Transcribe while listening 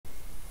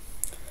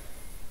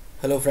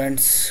Hello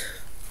friends,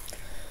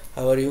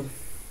 how are you?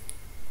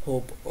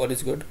 Hope all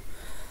is good.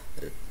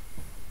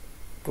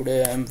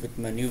 Today I am with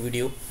my new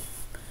video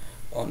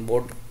on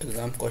board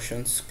exam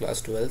questions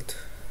class 12th.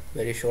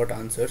 Very short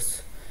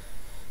answers.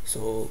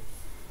 So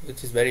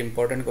it is very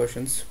important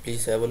questions.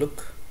 Please have a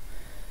look.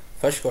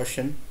 First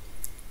question: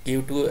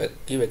 give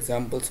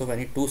examples of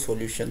any two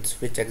solutions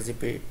which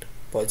exhibit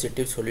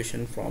positive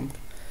solution from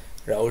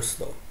Raoult's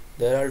law.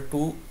 There are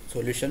two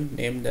solutions.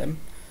 Name them.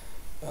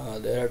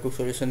 There are two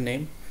solution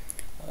name.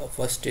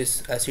 First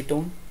is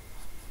acetone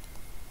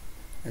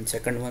and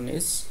second one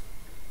is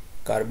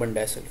carbon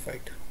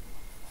disulfide.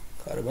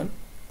 Carbon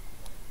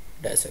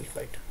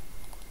disulfide.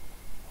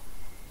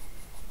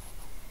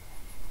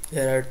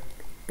 There are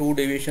two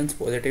deviations,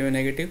 positive and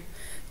negative.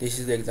 This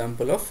is the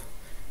example of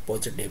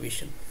positive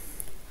deviation.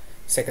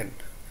 Second,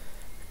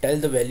 tell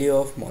the value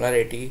of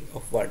molarity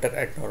of water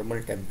at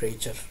normal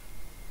temperature.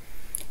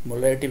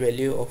 Molarity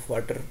value of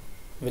water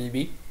will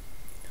be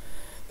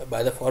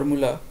by the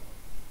formula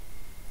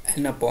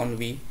N upon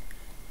V.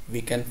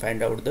 We can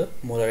find out the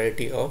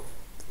molarity of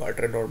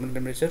water at normal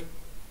temperature.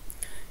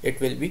 It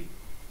will be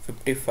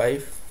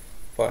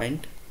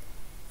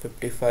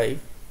 55.55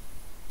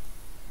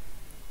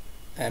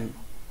 m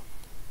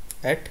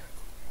at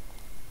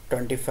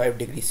 25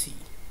 degrees C.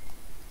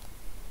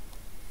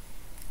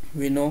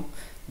 We know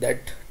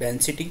that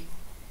density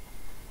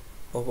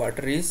of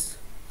water is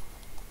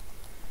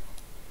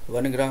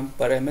 1 gram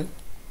per ml.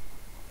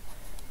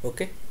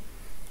 Okay,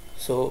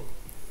 so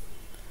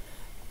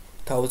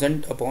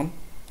 1000 upon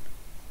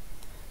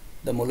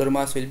the molar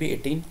mass will be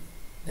 18,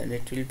 then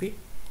it will be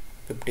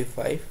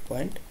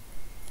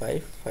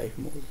 55.55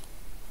 mole.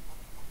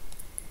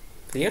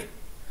 Clear?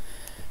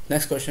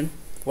 Next question: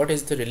 what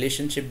is the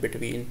relationship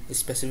between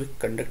specific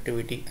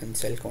conductivity and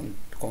cell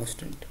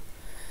constant?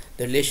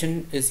 The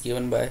relation is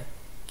given by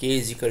K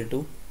is equal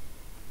to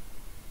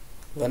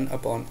 1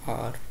 upon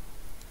R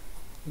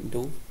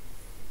into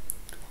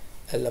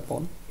L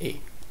upon A.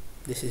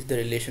 This is the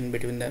relation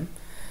between them.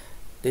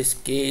 This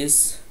K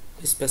is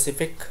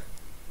specific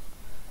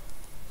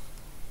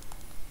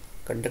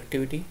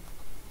conductivity,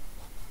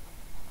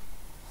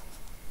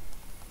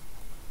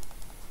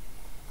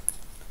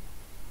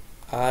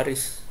 R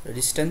is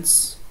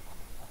resistance,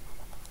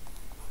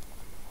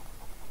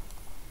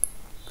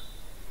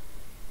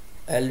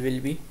 L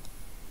will be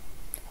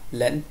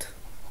length,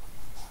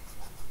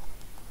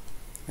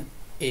 and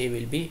A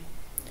will be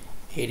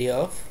area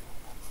of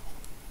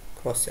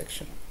cross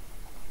section.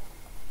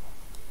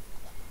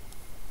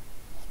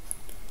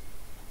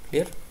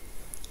 Clear?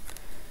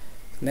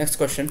 Next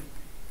question: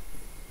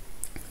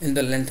 in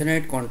the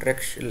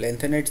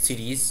lanthanide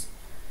series,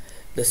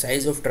 the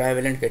size of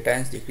trivalent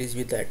cations decreases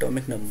with the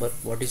atomic number.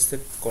 What is the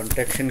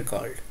contraction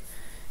called?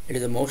 It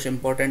is the most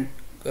important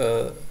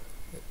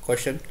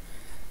question.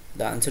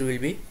 The answer will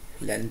be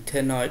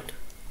lanthanoid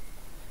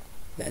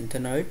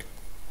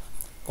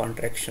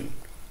contraction.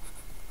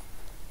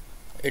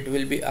 It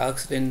will be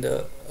asked in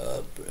the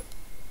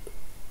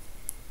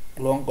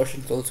long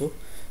questions also.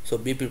 So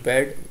be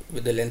prepared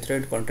with the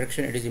lanthanoid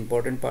contraction. It is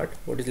important part.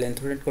 What is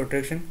lanthanoid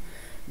contraction?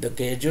 The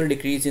gradual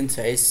decrease in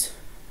size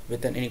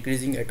with an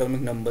increasing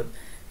atomic number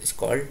is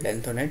called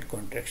lanthanoid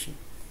contraction.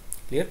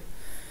 Clear?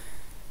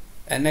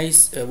 Ni,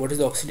 what is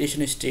the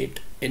oxidation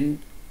state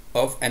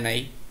of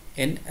Ni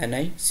in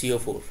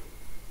NiCO4?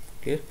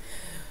 Clear?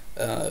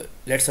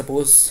 Let's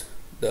suppose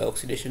the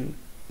oxidation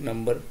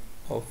number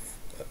of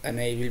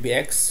Ni will be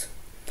X.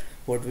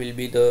 What will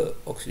be the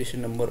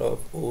oxidation number of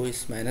O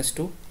is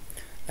 -2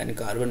 and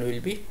carbon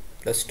will be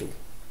 +2.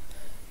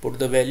 Put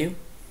the value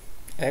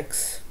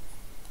X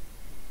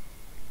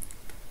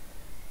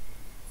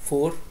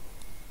 4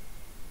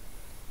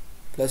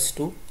 plus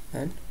 2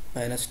 and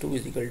 -2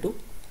 is equal to,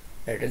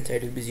 right hand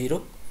side will be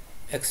 0,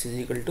 X is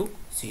equal to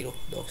 0.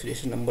 The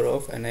oxidation number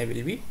of Ni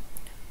will be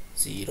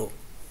 0.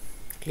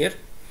 Clear?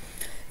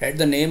 Write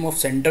the name of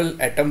central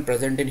atom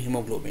present in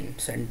hemoglobin.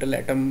 Central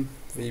atom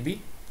will be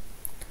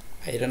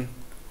iron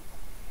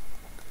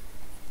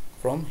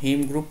from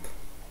heme group.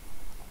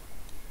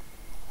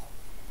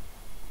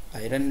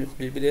 Iron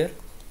will be there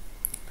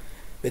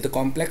with a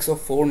complex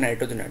of 4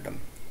 nitrogen atom.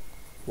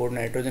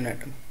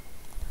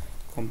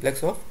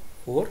 Complex of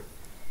 4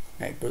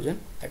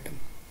 nitrogen atom.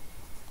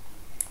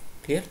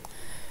 Clear?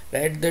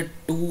 Write the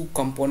two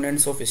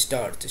components of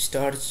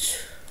starch.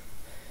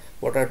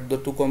 What are the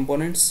two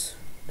components?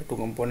 The two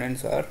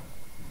components are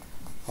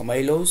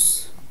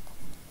amylose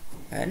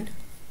and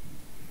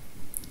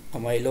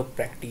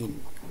amylopectin.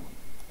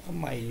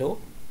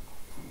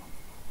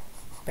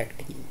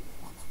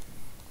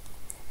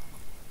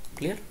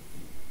 Clear?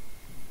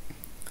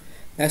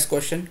 Next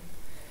question: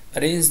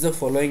 arrange the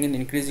following in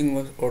increasing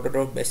order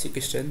of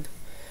basic strength.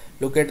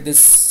 Look at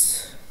this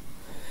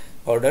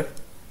order.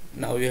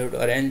 Now we have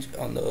to arrange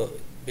on the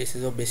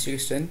basis of basic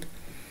strength.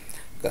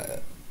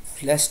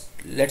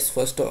 Let's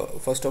first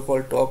of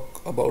all talk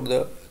about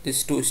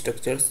these two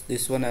structures,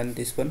 this one and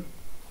this one.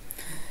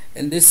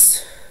 In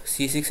this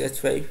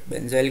C6H5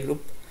 benzyl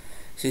group,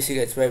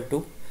 C6H5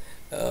 2,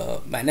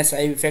 minus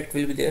I effect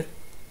will be there.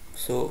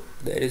 so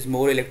there is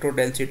more electron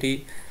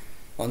density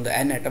on the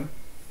N atom,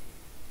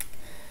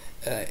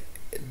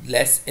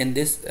 less in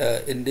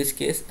this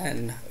case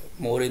and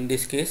more in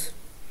this case.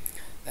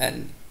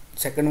 And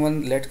second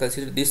one, let's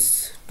consider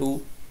this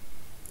two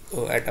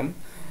atom.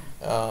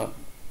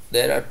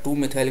 There are two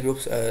methyl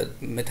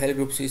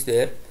groups is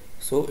there,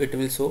 so it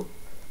will show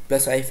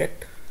plus I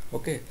effect.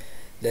 Okay,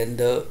 then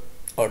the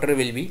order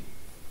will be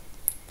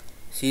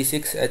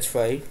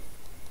C6H5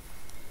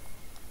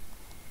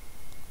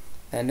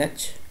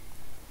 NH,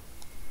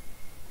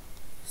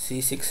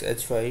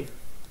 C6H5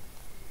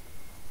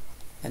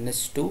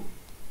 NH2,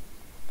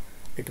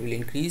 it will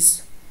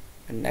increase,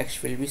 and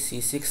next will be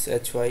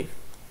C6H5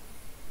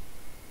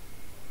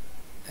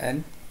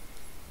 and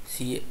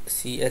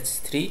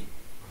CH3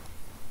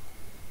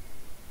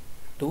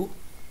 2,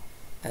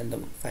 and the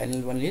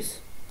final one is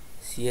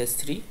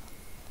CH3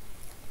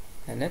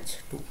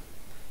 NH2.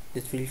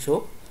 This will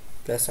show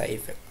plus I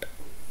effect.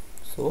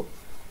 So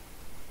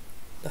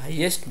the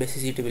highest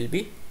basicity will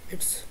be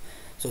its.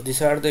 So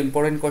these are the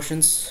important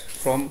questions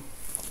from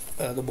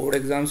the board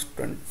exams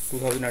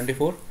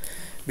 2024.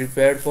 Be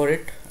prepared for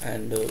it,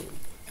 and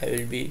I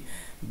will be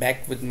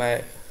back with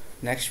my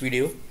next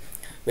video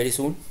very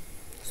soon.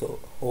 So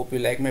hope you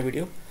like my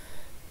video.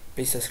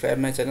 Please subscribe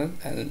my channel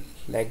and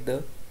like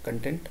the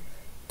content.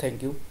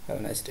 Thank you. Have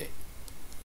a nice day.